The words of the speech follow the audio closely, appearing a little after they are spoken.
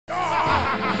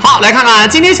来看看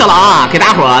今天小狼啊，给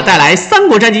大伙儿带来《三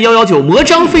国战纪119魔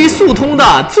张飞速通》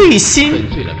的最新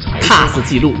Tas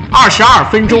记录，22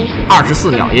分钟24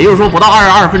秒，也就是说不到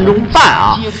22分钟半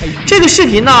啊。这个视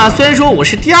频呢，虽然说我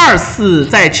是第2次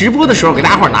在直播的时候给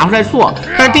大伙儿拿回来做，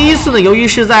但是第1次呢，由于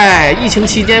是在疫情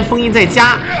期间封印在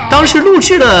家，当时录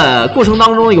制的过程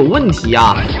当中有问题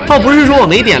啊，倒不是说我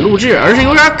没点录制，而是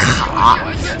有点卡，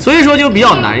所以说就比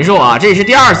较难受啊。这也是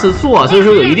第2次做，所以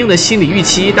说有一定的心理预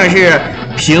期，但是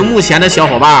屏幕前的小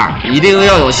伙伴一定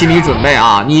要有心理准备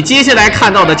啊！你接下来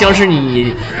看到的将是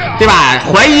你，对吧？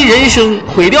怀疑人生、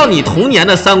毁掉你童年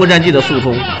的《三国战纪》的速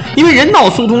通，因为人脑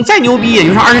速通再牛逼，也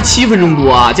就是27分钟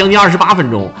多啊，将近28分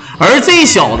钟。而这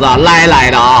小子来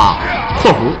的啊，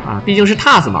括弧啊，毕竟是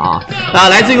Tas 嘛啊，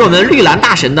来自于我们绿蓝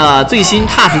大神的最新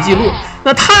Tas 记录。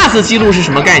那 Tas 记录是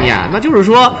什么概念？那就是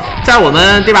说，在我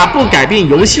们对吧不改变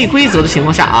游戏规则的情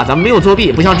况下啊，咱们没有作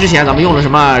弊，不像之前咱们用了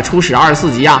什么初始24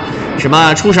级啊，什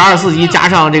么初始24级加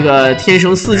上这个天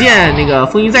生4件那个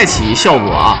封印再起效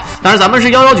果啊。当然咱们是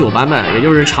119版本，也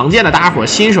就是常见的大家伙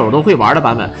新手都会玩的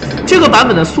版本。这个版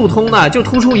本的速通呢，就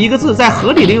突出一个字，在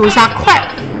合理利用下快。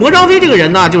魔张飞这个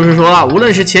人呢，就是说无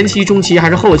论是前期、中期还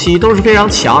是后期都是非常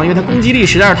强，因为他攻击力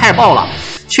实在是太爆了。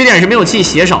缺点是没有气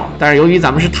血少，但是由于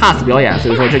咱们是 Tas 表演，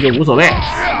所以说这就无所谓。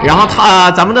然后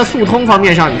咱们的速通方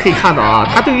面上，你可以看到啊，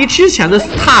他对于之前的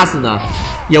Tas 呢，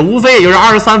也无非也就是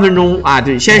23分钟啊，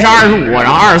对，先是25，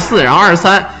然后24，然后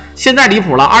23，现在离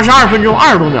谱了，22分钟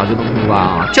20多秒就能通关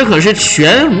啊！这可是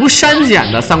全无删减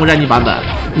的三国战纪版本。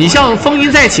你像封印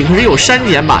再起可是有删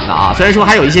减版的啊，虽然说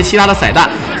还有一些其他的彩蛋，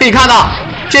可以看到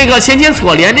这个前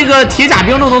戳，连这个铁甲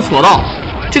兵都能戳到。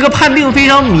这个判定非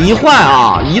常迷幻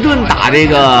啊！一顿打这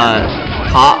个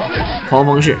好狂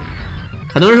风式，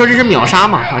很多人说这是秒杀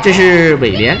嘛啊，这是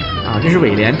尾连啊，这是尾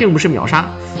连，并不是秒杀，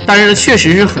但是呢确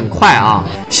实是很快啊，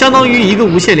相当于一个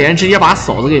无限连直接把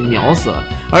嫂子给秒死了。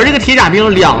而这个铁甲兵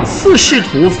2次试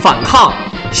图反抗，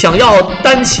想要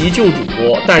单骑救主，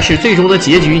但是最终的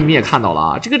结局你们也看到了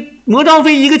啊，这个魔张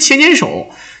飞一个前剪手。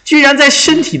居然在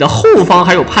身体的后方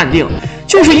还有判定，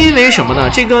就是因为什么呢？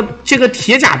这个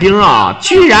铁甲兵啊，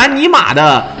居然尼玛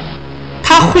的，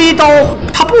他挥刀，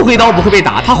他不挥刀不会被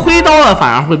打，他挥刀了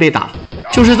反而会被打，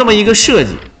就是这么一个设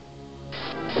计。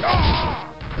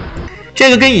这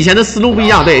个跟以前的思路不一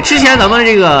样，对，之前咱们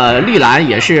这个绿蓝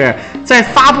也是在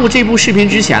发布这部视频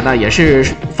之前呢，也是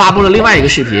发布了另外一个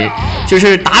视频，就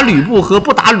是打吕布和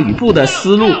不打吕布的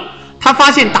思路。他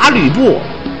发现打吕布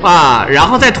啊，然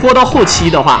后再拖到后期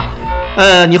的话，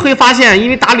你会发现，因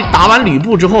为打完吕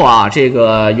布之后啊，这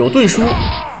个有顿输，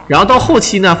然后到后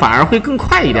期呢反而会更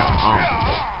快一点啊。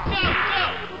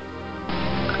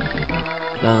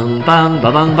梆梆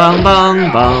梆梆梆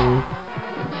梆梆，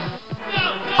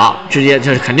好，直接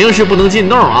这肯定是不能进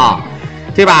洞啊，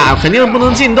对吧？肯定不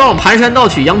能进洞，盘山盗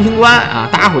取阳平关啊，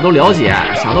大家伙都了解，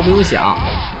想都不用想。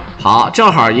好，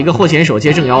正好一个后前手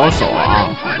接正摇手啊。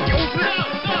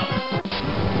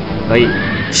可以，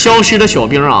消失的小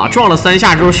兵啊，撞了3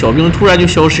下之后，小兵突然就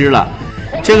消失了，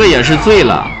这个也是醉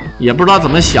了，也不知道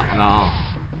怎么想的啊。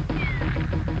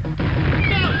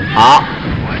好，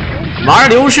玩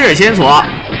流式先锁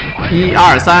，1、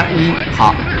2、3、1，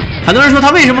好。很多人说他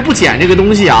为什么不捡这个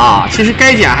东西啊？其实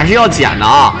该捡还是要捡的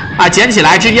啊！啊，捡起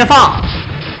来直接放，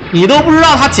你都不知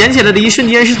道他捡起来的一瞬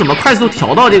间是怎么快速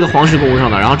调到这个黄石弓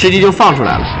上的，然后直接就放出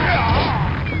来了。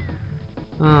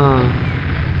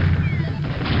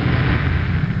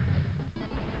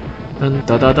噔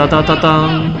哒哒哒哒哒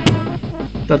当，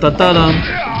哒哒哒当，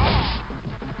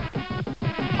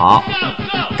好，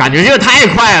感觉这个太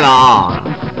快了啊！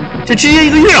这直接一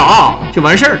个月啊就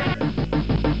完事儿。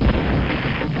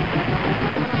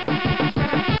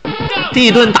地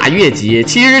盾打越级，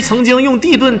其实曾经用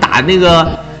地盾打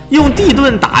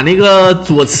那个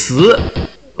左慈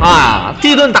啊，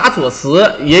地盾打左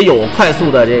慈也有快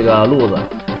速的这个路子。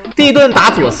地盾打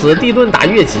左慈，地盾打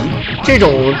越级，这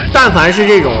种但凡是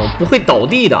这种不会倒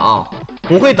地的啊，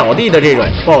不会倒地的这种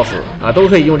BOSS 啊，都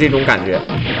可以用这种感觉。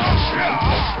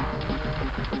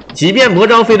即便魔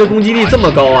张飞的攻击力这么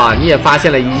高啊，你也发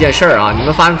现了一件事儿啊，你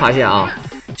们发没发现啊？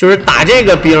就是打这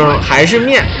个兵还是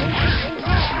面，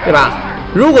对吧？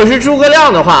如果是诸葛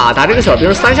亮的话，打这个小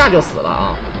兵3下就死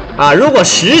了啊！如果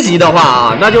10级的话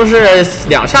啊，那就是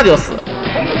2下就死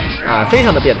啊，非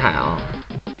常的变态啊！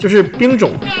就是兵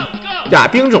种，对吧？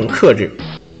兵种克制。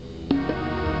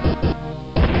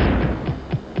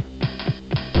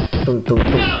咚咚咚，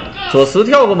左慈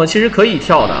跳过吗？其实可以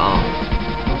跳的啊。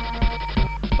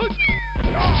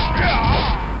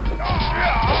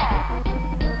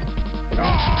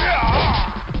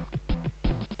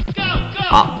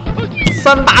好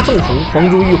，3-8纵横，黄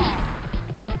珠玉虎。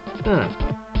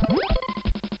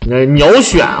秒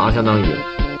选啊，相当于。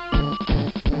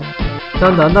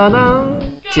当当当当，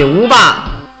进屋吧。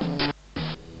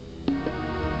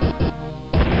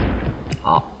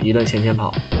好，一顿前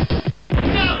跑。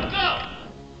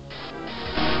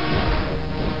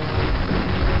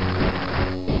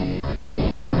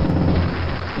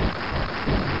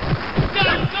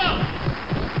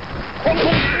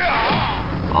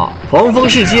好，狂风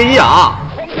式接一啊！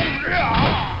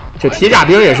这铁甲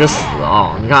兵也是死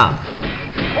啊！你看。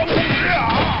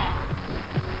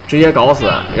 直接搞死，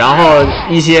然后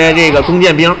一些这个弓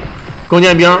箭兵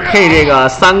配这个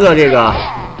3个这个，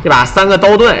对吧？3个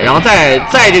刀盾，然后再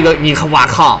这个，你看，哇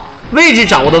靠，位置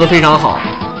掌握的都非常好。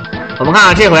我们看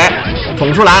看这回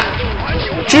捅出来，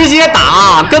直接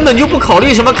打，根本就不考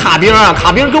虑什么卡兵啊，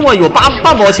卡兵跟我有半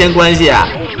毛钱关系。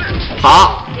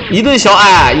好，一顿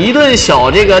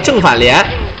小这个正反连，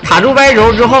卡住 Y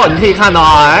轴之后，你可以看到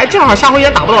啊，哎，正好夏侯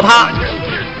渊打不到他，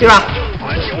对吧？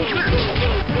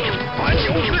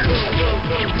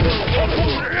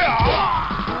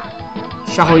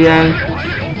 夏侯渊，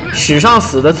史上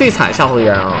死的最惨夏侯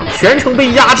渊啊！全程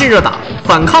被压制着打，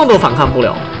反抗都反抗不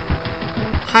了，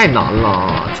太难了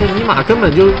啊！这尼玛根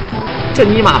本就，这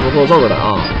尼玛不够揍的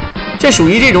啊！这属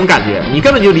于这种感觉，你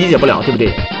根本就理解不了，对不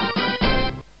对？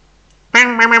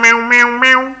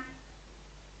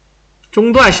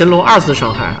中断神龙2次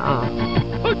伤害啊！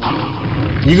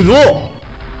一个猪，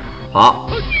好，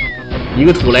一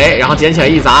个土雷，然后捡起来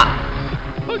一砸，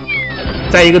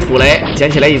再一个土雷，捡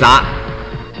起来一砸。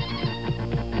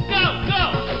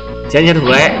 捡起土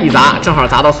雷一砸，正好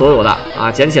砸到所有的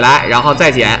啊！捡起来，然后再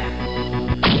捡。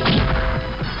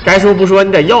该说不说，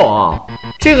你得要啊！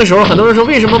这个时候很多人说，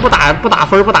为什么不打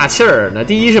分不打气儿呢？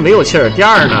第一是没有气儿，第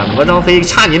二呢，魔张飞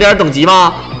差你点等级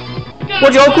吗？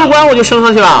我只要过关我就升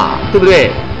上去了，对不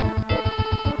对？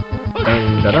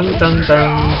噔噔噔噔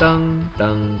噔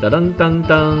噔噔噔噔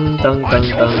噔噔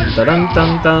噔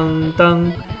噔噔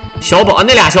噔，小宝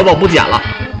那俩小宝不捡了，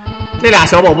那俩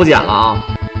小宝不捡了啊！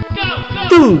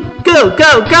 Go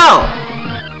go go！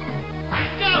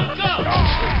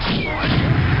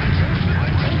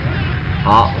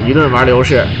 好，一顿玩流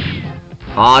式。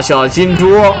好，小金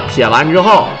猪撇完之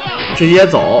后，直接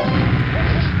走。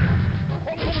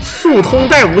速通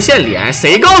带无限连，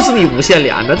谁告诉你无限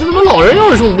连的？这他妈老人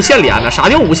又是说无限连的？啥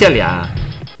叫无限连？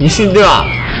你信对吧？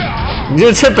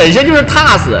你这本身就是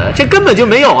Tas， 这根本就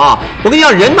没有啊！我跟你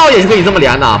讲，人刀也是可以这么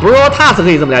连的，不是说 Tas 可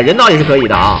以这么连，人刀也是可以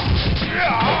的啊。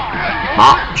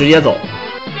 好，直接走。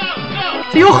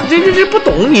这不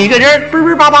懂，你搁这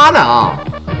嘣巴巴的啊！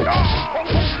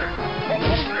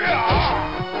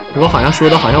我好像说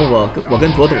的好像我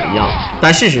跟多懂一样，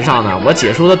但事实上呢，我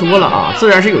解说的多了啊，自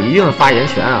然是有一定的发言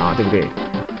权啊，对不对？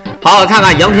好，看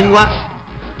看阳平关，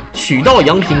取到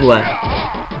阳平关。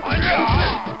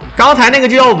刚才那个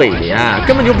就叫伪连，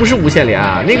根本就不是无限连，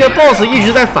那个 BOSS 一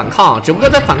直在反抗，只不过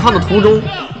在反抗的途中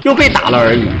又被打了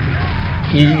而已。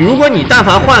 如果你但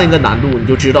凡换一个难度，你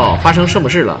就知道发生什么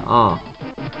事了啊！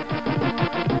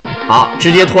好，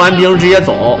直接拖完兵直接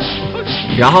走，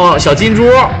然后小金猪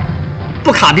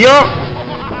不卡兵，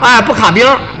哎，不卡兵，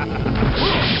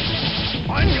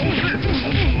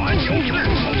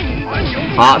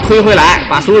好，推回来，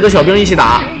把所有的小兵一起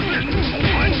打。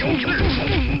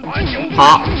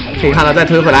好，可以看到再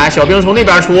推回来，小兵从那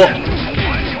边出。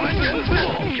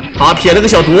好，撇了个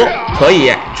小毒，可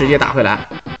以直接打回来。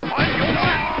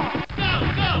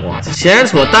 前人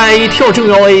锁单 A 跳正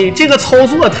摇 A， 这个操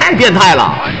作太变态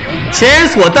了。前人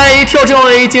锁单 A 跳正摇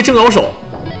A 接正摇手，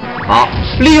好，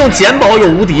利用捡宝有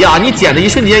无敌啊！你捡的一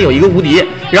瞬间有一个无敌，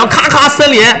然后咔咔三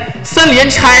连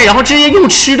拆，然后直接又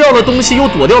吃掉了东西，又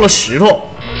躲掉了石头。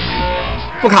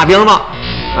不卡兵吗？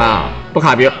啊，不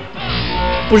卡兵，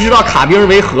不知道卡兵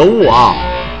为何物啊？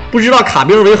不知道卡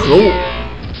兵为何物。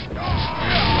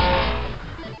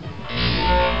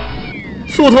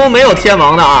速通没有天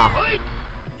王的啊。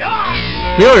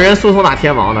 没有人速通打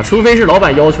天王的，除非是老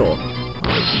板要求，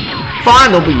方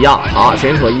案都不一样。好，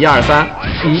前锁1、2、3，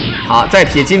好，再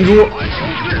铁金猪，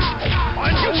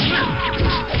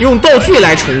用道具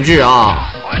来重置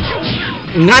啊！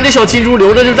你看这小金猪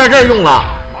留着就在这儿用了，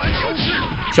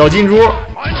小金猪，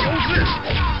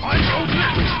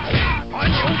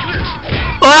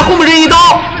哎，后面这一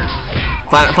刀，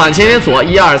反前锁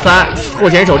1、2、3，后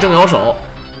前手正摇手。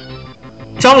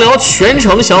 张辽全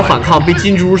程想反抗，被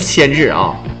金猪牵制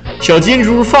啊！小金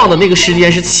猪放的那个时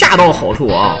间是恰到好处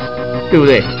啊，对不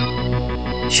对？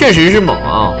确实是猛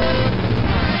啊！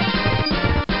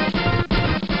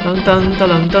当当当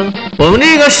当当，我们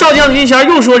这个少将军衔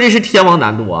又说这是天王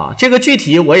难度啊，这个具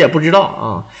体我也不知道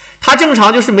啊。他正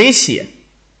常就是没写，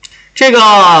这个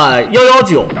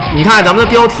119，你看咱们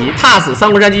的标题 ，Tas 三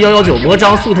国战纪119魔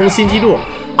章速通新纪录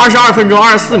，22分钟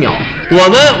24秒。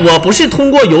我不是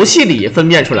通过游戏里分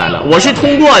辨出来的，我是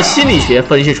通过心理学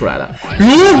分析出来的。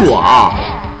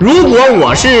如果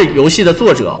我是游戏的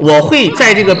作者，我会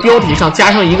在这个标题上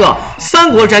加上一个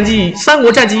三国战纪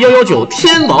119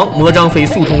天王魔张飞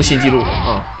速通新纪录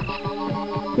啊，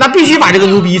那必须把这个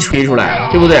牛逼吹出来，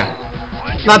对不对？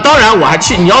那当然，我还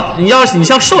去你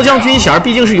像少将军衔，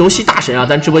毕竟是游戏大神啊，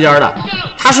咱直播间的，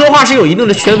他说话是有一定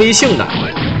的权威性的，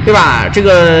对吧？这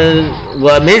个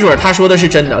我没准他说的是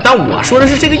真的，但我说的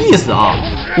是这个意思啊。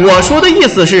我说的意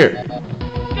思是，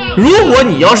如果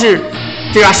你要是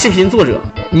这个视频作者，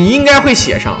你应该会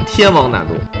写上天王难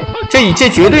度，这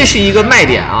绝对是一个卖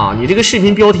点啊！你这个视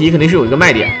频标题肯定是有一个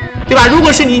卖点，对吧？如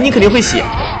果是你肯定会写。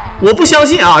我不相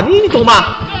信啊，你懂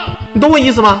吧？你懂我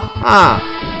意思吗？啊！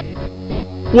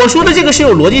我说的这个是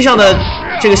有逻辑上的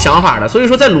这个想法的，所以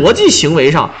说在逻辑行为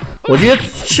上，我觉得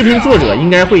视频作者应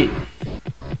该会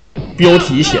标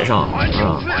题写上啊，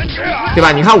对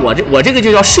吧？你看我这个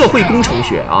就叫社会工程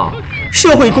学啊，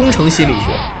社会工程心理学，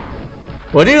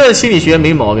我这个心理学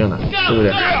没毛病的，对不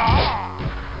对？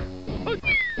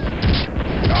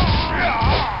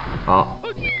好，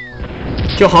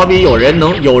就好比有人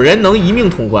能一命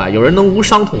通关，有人能无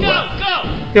伤通关，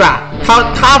对吧？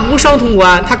他无伤通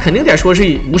关，他肯定得说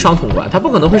是无伤通关，他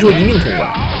不可能会说一命通关，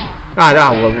对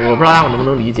吧？我不知道大家能不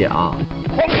能理解啊，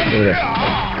对不对？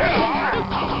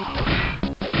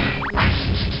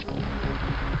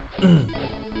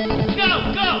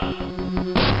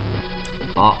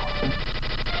好。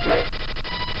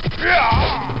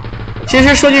其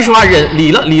实说句实话，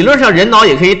理论上人脑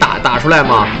也可以打出来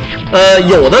嘛，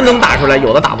有的能打出来，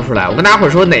有的打不出来。我跟大家伙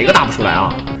说哪个打不出来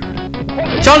啊？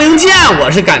张灵剑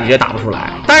我是感觉打不出来，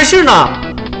但是呢，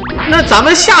那咱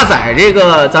们下载这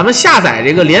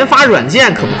个连发软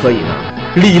件可不可以呢？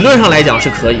理论上来讲是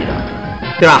可以的，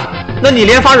对吧？那你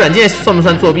连发软件算不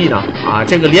算作弊呢？啊，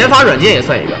这个连发软件也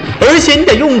算一个，而且你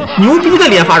得用牛逼的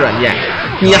连发软件，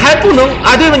你还不能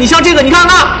啊，对吧？你像这个，你看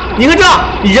这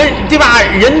人对吧？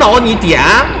人脑你点，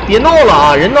别闹了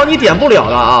啊，人脑你点不了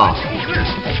的啊，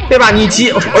对吧？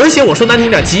而且我说难听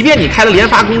点，即便你开了连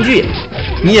发工具，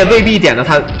你也未必点的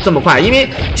它这么快，因为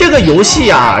这个游戏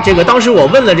啊，这个当时我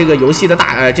问了这个游戏的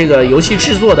这个游戏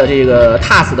制作的这个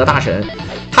Tas 的大神，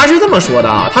他是这么说的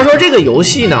啊，他说这个游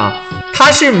戏呢，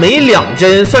它是每2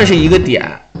帧算是一个点，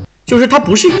就是它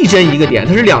不是1帧一个点，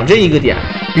它是2帧一个点。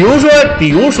比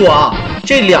如说啊，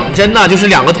这2帧呢就是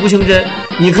2个图形帧，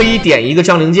你可以点一个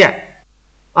张灵剑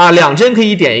啊，2帧可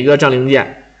以点一个张灵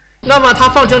剑。那么它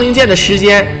放张灵剑的时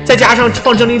间，再加上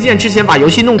放张灵剑之前把游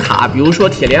戏弄卡，比如说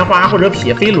铁莲花或者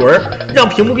撇飞轮，让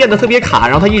屏幕变得特别卡，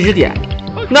让它一直点。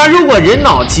那如果人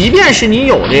脑，即便是你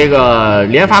有这个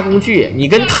连发工具，你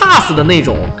跟 Tas 的那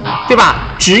种，对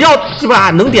吧？只要对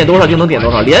吧，能点多少就能点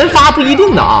多少，连发不一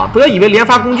定的啊！不要以为连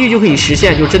发工具就可以实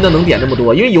现，就真的能点那么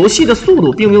多，因为游戏的速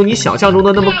度并没有你想象中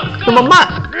的那么慢，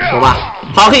懂吧？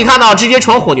好，可以看到直接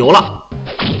闯火牛了，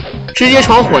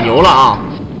啊！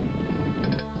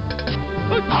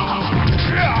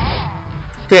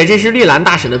对，这是绿蓝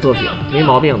大神的作品，没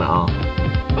毛病的啊。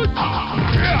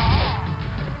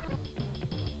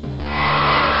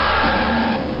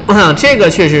这个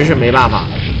确实是没办法。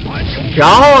然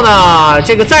后呢，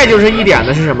这个再就是一点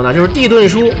呢是什么呢？就是地遁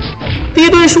书。地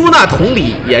遁书呢，同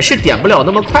理也是点不了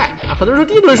那么快啊。很多人说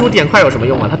地遁书点快有什么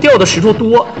用啊？它掉的石头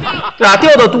多，对吧？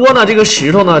掉的多呢，这个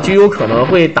石头呢就有可能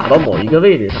会打到某一个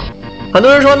位置上。很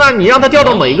多人说，那你让它掉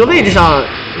到某一个位置上，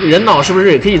人脑是不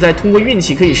是也可以再通过运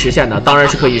气可以实现的？当然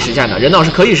是可以实现的，人脑是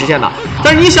可以实现的。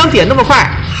但是你想点那么快，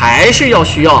还是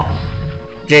需要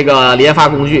这个连发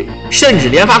工具，甚至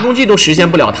连发工具都实现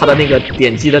不了它的那个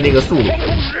点击的那个速度。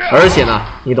而且呢，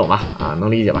你懂吧？啊，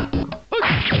能理解吧？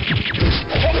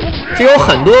这有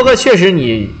很多个确实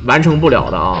你完成不了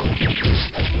的啊。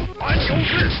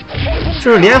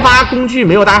就是连发工具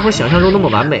没有大家伙想象中那么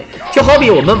完美，就好比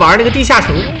我们玩那个地下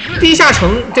城，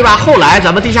对吧？后来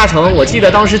咱们地下城，我记得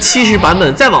当时70版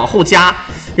本再往后加，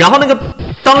然后那个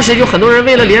当时就很多人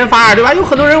为了连发，对吧？有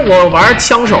很多人我玩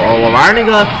枪手，我玩那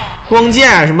个光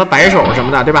剑什么白手什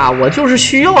么的，对吧？我就是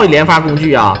需要连发工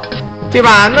具啊，对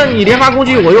吧？那你连发工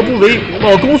具我又不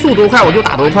我攻速多快我就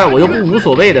打多快，我又不无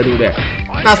所谓的，对不对？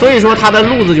那所以说它的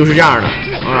路子就是这样的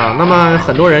啊。那么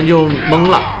很多人就懵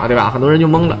了啊，对吧？很多人就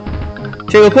懵了。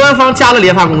这个官方加了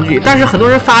连发工具，但是很多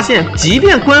人发现，即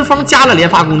便官方加了连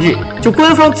发工具，就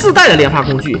官方自带的连发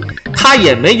工具，它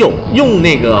也没有用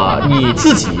那个你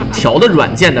自己调的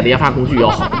软件的连发工具要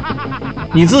好。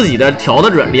你自己的调的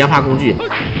连发工具，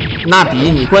那比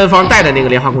你官方带的那个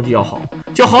连发工具要好。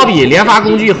就好比连发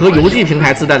工具和游戏平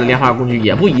台自带的连发工具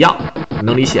也不一样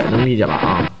能理解吧？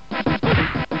啊。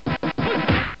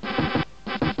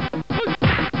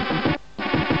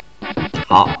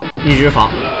好，一直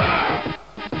防。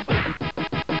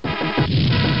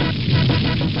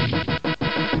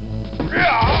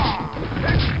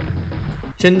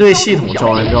针对系统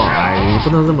招安照，哎，你不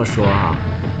能这么说啊。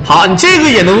好，你这个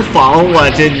也能防，我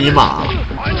真尼玛，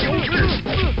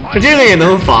这个也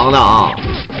能防的啊。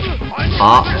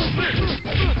好，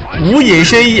无隐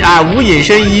身一啊，无隐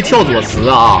身一跳左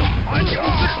慈啊。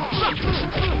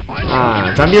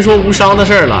啊，咱别说无伤的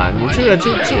事儿了，你这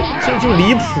就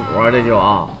离谱啊，这就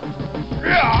啊。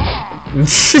你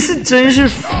这真是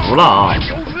服了啊！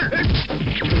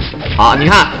好，你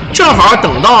看，正好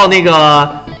等到那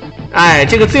个。哎，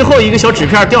这个最后一个小纸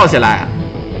片掉下来，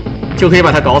就可以把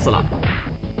他搞死了。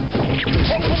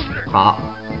好，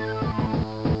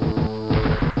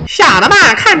小子们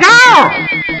看招！小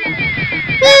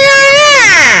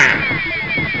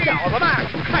子们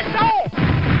看招！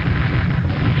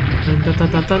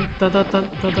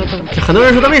很多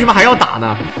人说他为什么还要打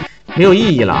呢？没有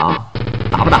意义了啊，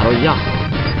打不打都一样。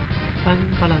梆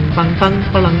梆啷梆梆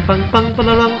梆啷梆梆梆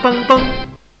啷梆梆，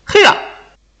嘿呀！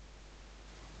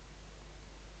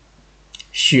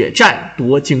血战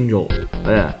夺荆州，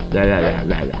来，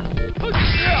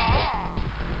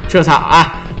这才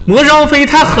啊！魔张飞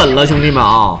太狠了，兄弟们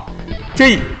啊！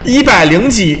这106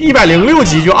级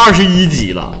就21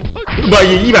级了，不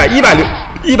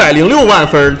，106万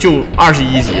分就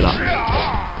21级了。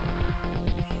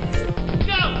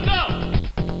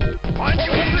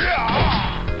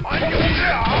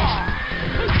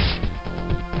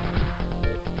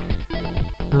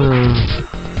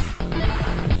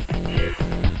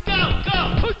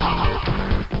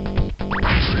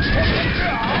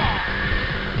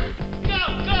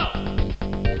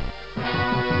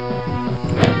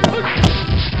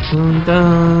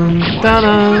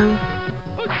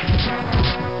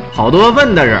好多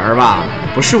问的人吧，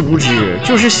不是无知，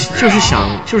就是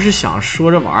想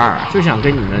说着玩儿，就想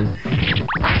跟你们，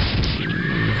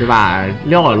对吧？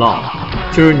唠一唠。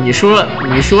就是你说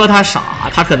他傻，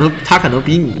他可能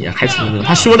比你还聪明。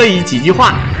他说了几句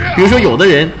话，比如说有的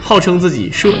人号称自己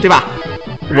说，对吧？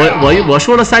我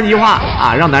说了3句话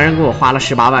啊，让男人给我花了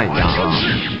18万一样啊，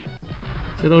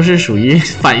这都是属于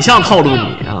反向套路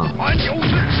你啊。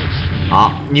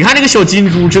好，你看这个小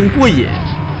金猪真过瘾，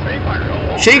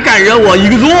谁敢惹我一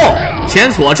个跺，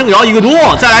前锁正摇一个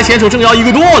跺，再来前手正摇一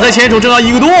个跺，再前手正摇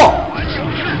一个跺。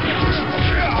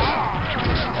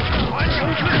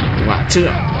哇，这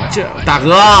大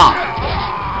哥，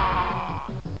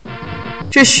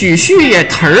这许旭也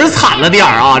忒惨了点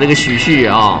啊，这个许旭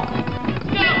啊，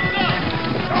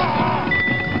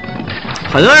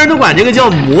很多人都管这个叫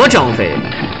魔张飞，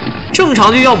正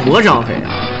常就叫魔张飞啊。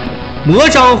魔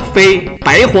张飞、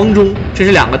白黄忠，这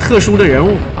是2个特殊的人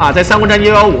物啊，在《三国战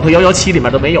纪115》和117里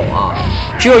面都没有啊，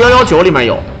只有119里面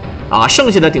有啊。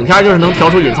剩下的顶天就是能调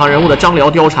出隐藏人物的张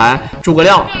辽、貂蝉、诸葛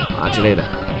亮啊之类的。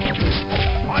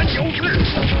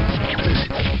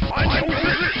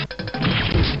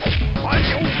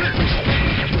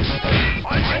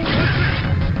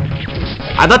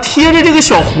啊，他贴着这个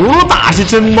小葫芦打是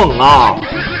真猛啊！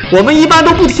我们一般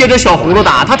都不贴着小葫芦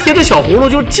打，他贴着小葫芦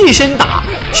就近身打，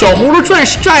小葫芦转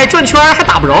圈还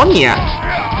打不着你，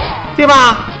对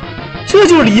吧？这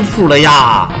就离谱了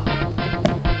呀！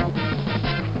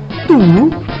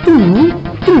赌，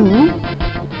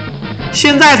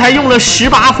现在才用了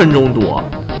18分钟多，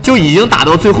就已经打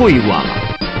到最后一关了。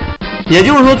也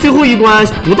就是说，最后一关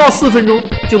不到4分钟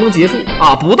就能结束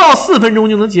啊！不到4分钟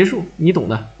就能结束，你懂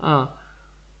的啊！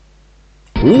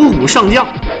五虎上将。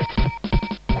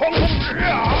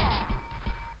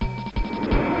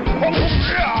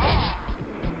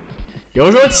有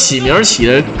人说起名起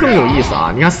的更有意思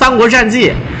啊！你看《三国战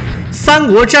纪》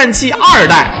2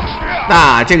代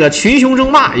啊，这个群雄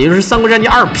争霸，也就是《三国战纪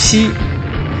2批》，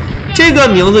这个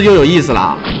名字就有意思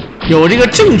了。有这个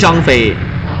正张飞，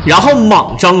然后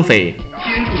莽张飞，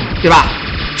对吧？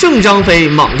正张飞、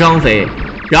莽张飞，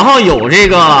然后有这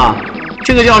个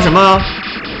叫什么？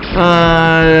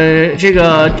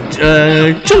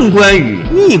正关羽、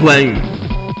逆关羽，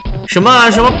什么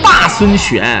霸孙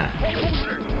权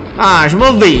啊，什么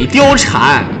伪貂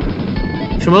蝉，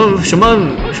什么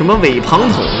伪庞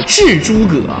统、智诸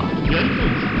葛，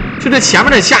就这前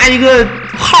面得加一个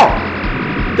号，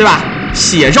对吧？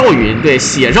血赵云，对，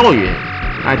血赵云，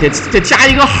哎，得加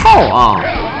一个号啊。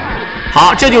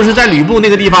好，这就是在吕布那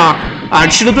个地方啊，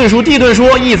吃的炖书地炖书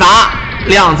，1砸、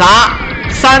2砸、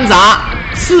3砸、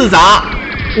4砸、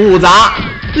5砸、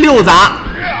6砸、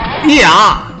1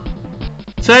两。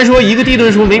虽然说一个地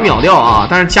盾书没秒掉啊，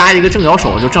但是加一个正摇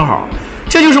手就正好。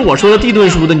这就是我说的地盾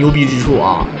书的牛逼之处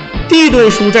啊！地盾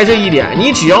书在这一点，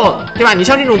你只要对吧？你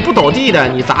像这种不倒地的，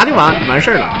你砸就完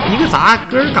事儿了，一个砸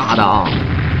咯儿嘎的啊！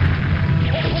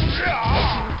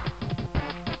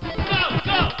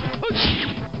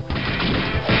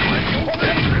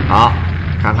好，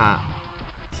看看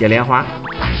铁莲花，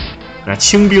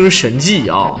清兵神技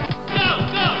啊！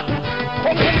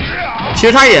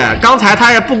其实刚才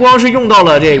他也不光是用到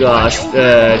了这个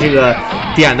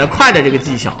点的快的这个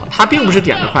技巧，它并不是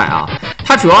点的快啊，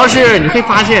它主要是你会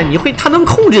发现它能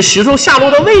控制石头下落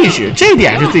的位置，这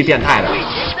点是最变态的。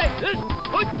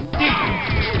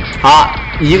好，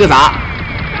一个砸，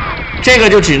这个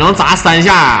就只能砸3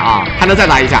下啊，还能再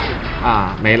砸1下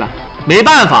啊，没了，没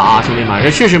办法啊，兄弟们，这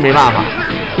确实没办法。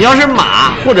你要是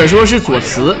马或者说是左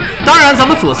慈，当然咱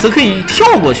们左慈可以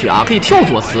跳过去啊，可以跳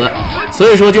左慈，所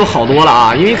以说就好多了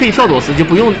啊，因为可以跳左慈，就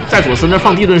不用在左慈那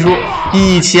放地盾书。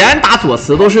以前打左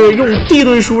慈都是用地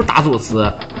盾书打左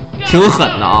慈，挺狠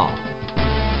的啊。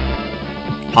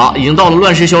好，已经到了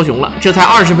乱石枭雄了，这才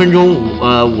20分钟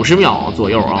50秒左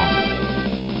右啊。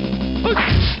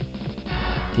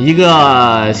一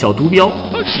个小毒镖，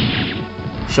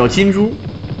小金猪。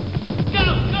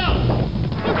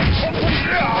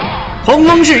轰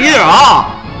锋事业啊！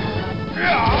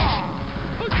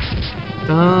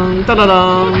当当当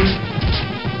当！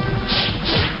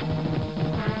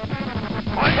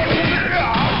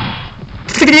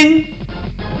这个叮！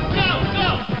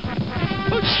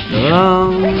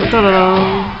当当当当！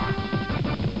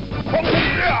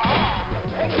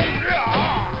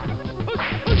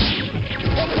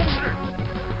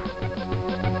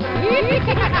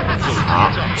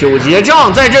好，9节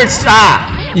仗在这儿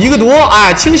1个多，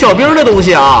清小兵的东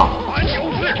西啊！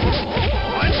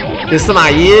这司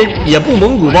马懿也不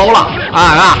蒙古包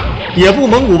了也不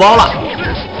蒙古包了。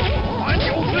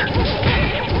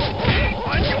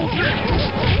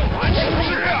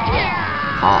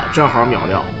好，正好秒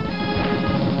掉。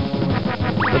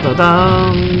当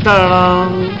当当当！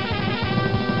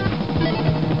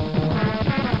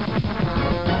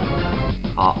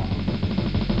好，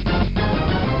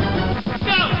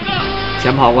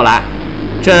先跑过来。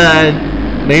这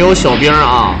没有小兵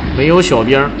啊，没有小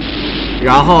兵，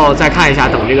然后再看一下，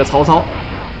等这个曹操，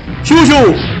咻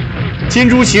咻，金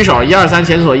猪起手，1 2 3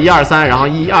前锁1 2 3，然后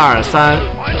1 2 3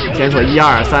前锁1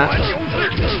 2 3，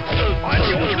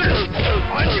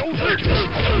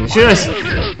你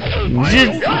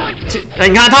这，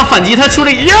你看他反击，他出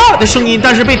了呀的声音，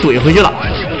但是被怼回去了，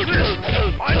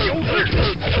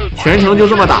全程就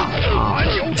这么打啊，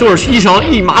就是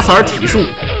一马色体术。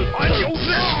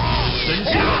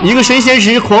一个神仙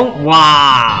石狂，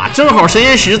哇，正好神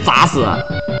仙石砸死，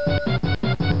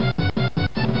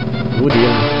无敌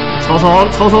了！曹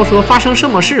操说发生什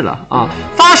么事了啊？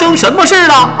发生什么事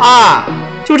了啊？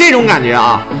就这种感觉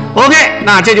啊。OK，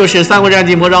 那这就是《三国战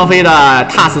纪魔张飞》的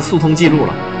TAS 速通记录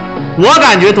了。我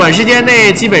感觉短时间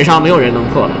内基本上没有人能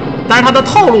破了，但是他的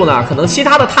套路呢，可能其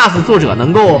他的 TAS 作者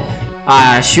能够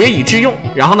学以致用，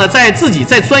然后呢自己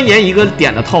再钻研一个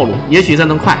点的套路，也许才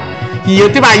能快。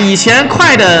对吧？以前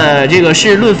快的这个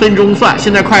是论分钟算，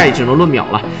现在快只能论秒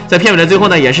了。在片尾的最后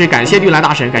呢，也是感谢绿蓝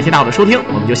大神，感谢大伙的收听，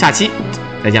我们就下期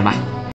再见吧。